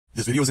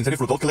This video is intended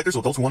for adult collectors or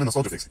adults who want a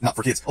nostalgia fix, not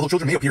for kids. Although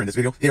children may appear in this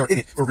video, they are in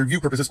it for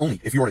review purposes only.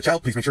 If you are a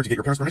child, please make sure to get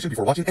your parents' permission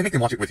before watching and make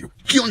them watch it with you.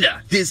 ¿Qué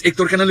onda? This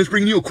Hector Canal is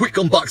bringing you a quick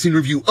unboxing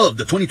review of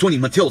the 2020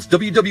 Mattel's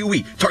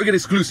WWE Target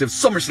exclusive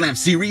Summerslam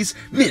series,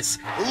 Miss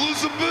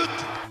Elizabeth.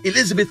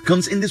 Elizabeth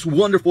comes in this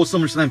wonderful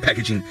Summerslam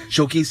packaging,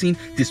 showcasing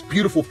this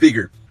beautiful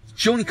figure.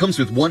 She only comes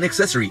with one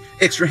accessory,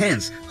 extra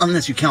hands,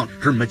 unless you count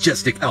her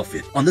majestic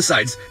outfit. On the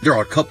sides, there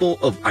are a couple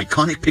of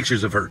iconic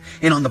pictures of her,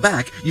 and on the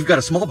back, you've got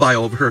a small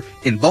bio of her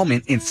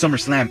involvement in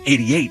SummerSlam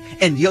 88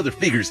 and the other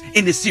figures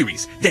in this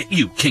series that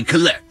you can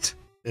collect.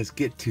 Let's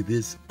get to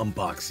this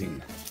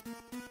unboxing.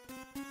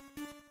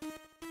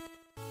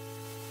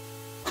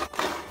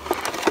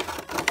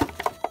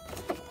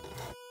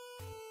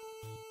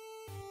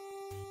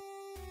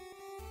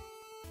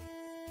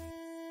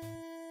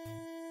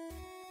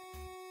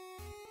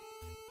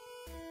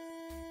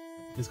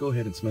 Let's go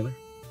ahead and smell her.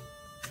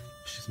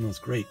 She smells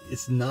great.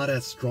 It's not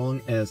as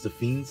strong as the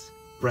Fiend's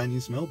brand new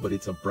smell, but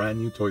it's a brand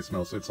new toy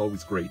smell, so it's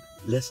always great.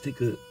 Let's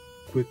take a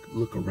quick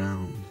look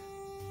around.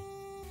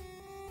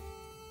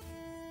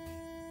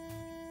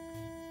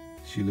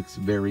 She looks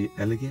very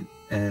elegant,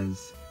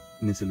 as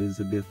Miss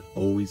Elizabeth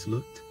always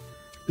looked.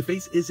 The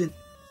face isn't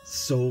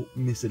so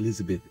Miss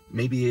Elizabeth.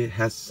 Maybe it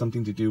has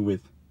something to do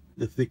with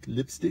the thick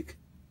lipstick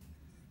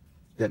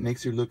that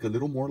makes her look a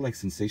little more like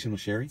Sensational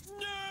Sherry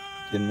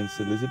than Miss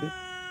Elizabeth.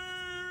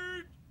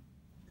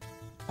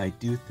 I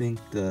do think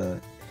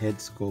the head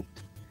sculpt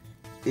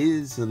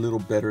is a little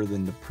better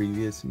than the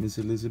previous Miss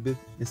Elizabeth.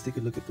 Let's take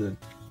a look at the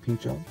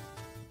paint job.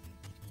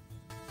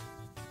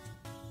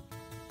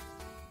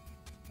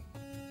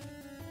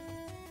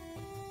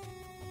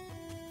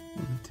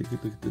 Take a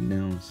look at the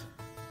nails.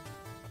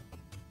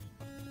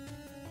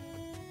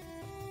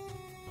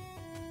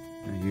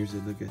 Now here's a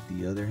look at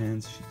the other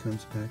hands she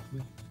comes back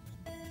with.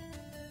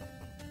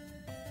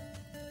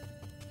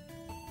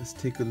 Let's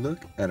take a look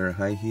at her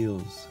high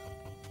heels.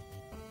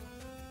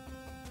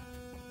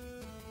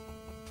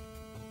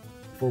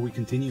 Before we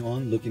continue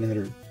on looking at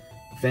her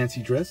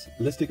fancy dress,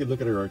 let's take a look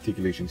at her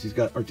articulation. She's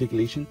got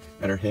articulation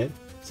at her head,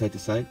 side to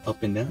side,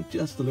 up and down,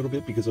 just a little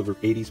bit because of her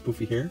 80s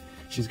poofy hair.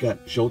 She's got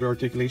shoulder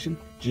articulation,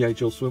 G.I.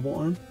 Joe swivel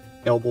arm,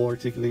 elbow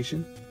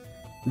articulation,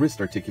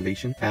 wrist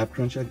articulation, ab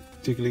crunch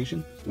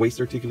articulation, waist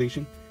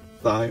articulation,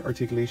 thigh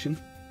articulation,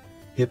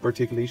 hip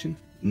articulation,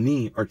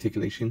 knee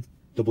articulation,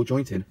 double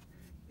jointed,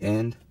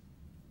 and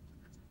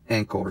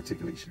ankle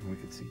articulation. We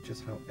can see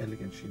just how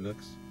elegant she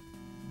looks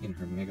in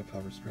her Mega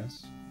Powers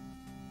dress.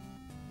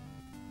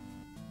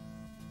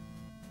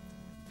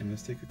 And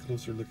let's take a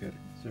closer look at it.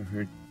 So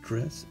her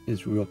dress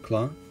is real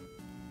cloth.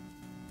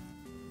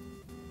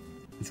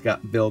 It's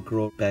got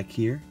Velcro back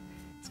here.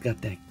 It's got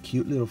that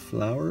cute little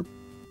flower,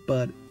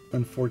 but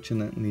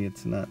unfortunately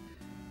it's not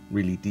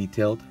really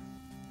detailed.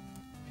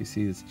 You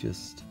see, it's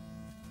just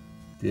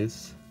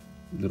this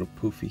little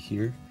poofy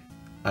here.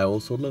 I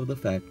also love the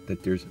fact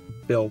that there's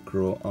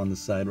Velcro on the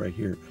side right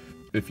here.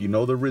 If you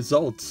know the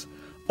results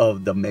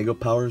of the Mega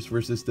Powers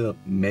versus the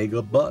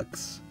Mega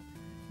Bucks,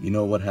 you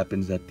know what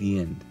happens at the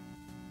end.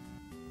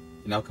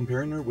 Now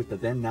comparing her with the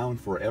Then, Now, and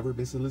Forever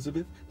Miss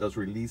Elizabeth that was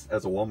released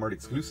as a Walmart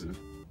exclusive,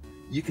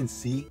 you can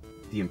see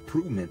the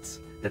improvements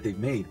that they've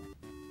made.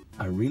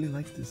 I really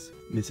like this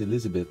Miss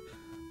Elizabeth,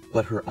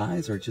 but her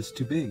eyes are just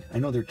too big. I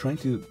know they're trying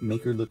to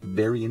make her look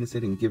very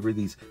innocent and give her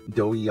these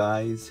doughy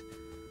eyes,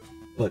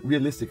 but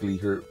realistically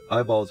her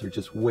eyeballs are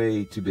just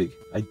way too big.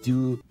 I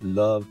do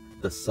love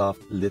the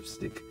soft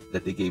lipstick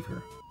that they gave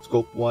her.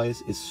 Sculpt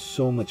wise is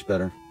so much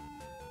better,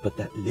 but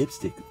that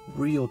lipstick,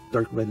 real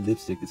dark red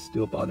lipstick, is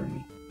still bothering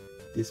me.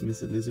 This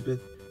Miss Elizabeth,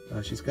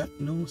 she's got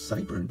no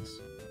sideburns.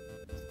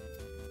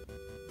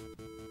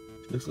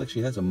 Looks like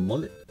she has a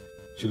mullet.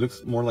 She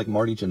looks more like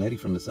Marty Jannetty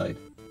from the side.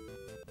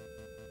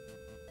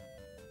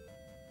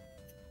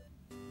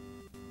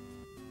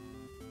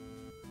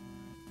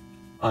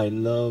 I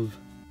love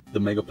the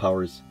Mega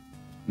Powers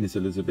Miss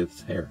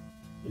Elizabeth's hair.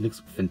 It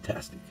looks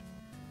fantastic.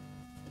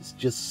 There's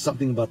just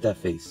something about that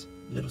face.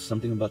 A little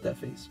something about that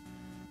face.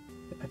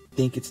 I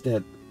think it's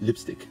that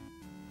lipstick.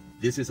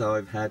 This is how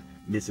I've had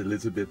Miss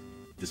Elizabeth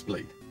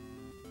displayed.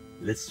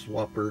 Let's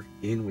swap her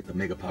in with the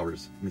Mega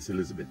Powers Miss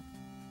Elizabeth.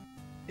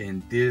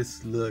 And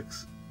this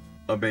looks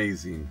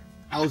amazing.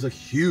 I was a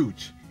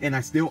huge, and I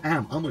still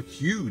am, I'm a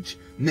huge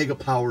Mega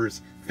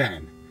Powers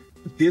fan.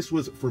 This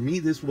was, for me,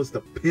 this was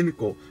the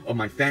pinnacle of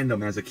my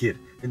fandom as a kid.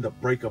 In the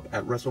breakup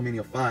at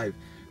WrestleMania 5,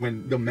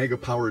 when the Mega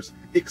Powers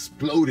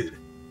exploded,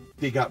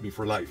 they got me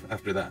for life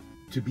after that.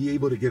 To be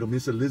able to get a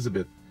Miss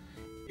Elizabeth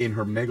in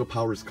her Mega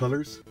Powers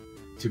colors,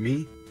 to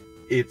me,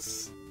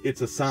 it's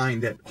a sign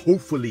that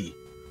hopefully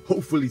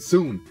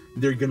soon,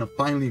 they're gonna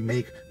finally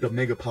make the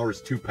Mega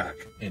Powers 2-pack.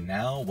 And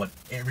now, what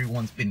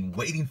everyone's been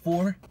waiting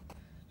for,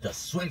 the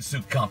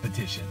swimsuit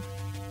competition.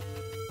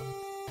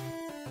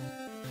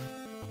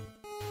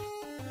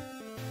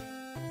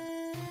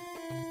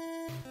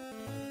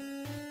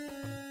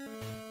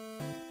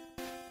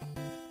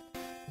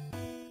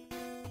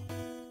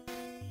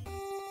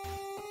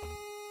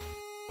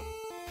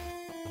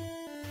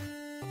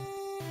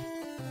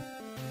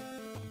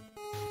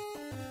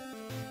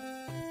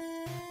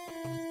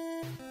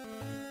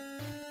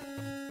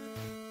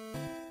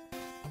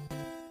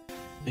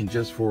 And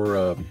just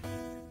for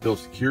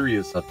those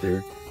curious out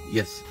there,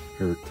 yes,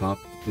 her top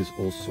is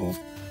also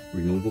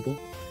removable.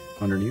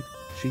 Underneath,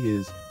 she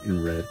is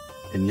in red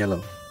and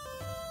yellow.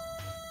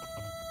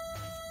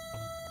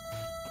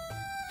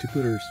 To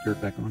put her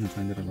skirt back on, I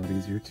find it a lot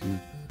easier to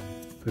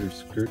put her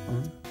skirt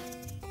on,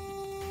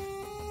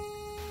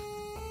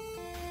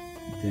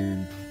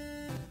 then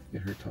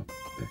get her top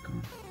back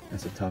on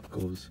as the top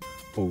goes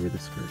over the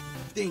skirt.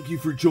 Thank you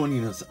for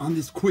joining us on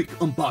this quick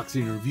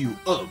unboxing review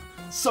of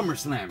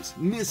SummerSlam's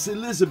Miss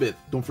Elizabeth.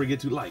 Don't forget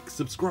to like,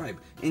 subscribe,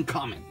 and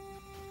comment.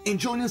 And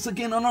join us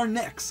again on our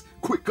next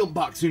quick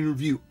unboxing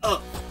review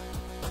of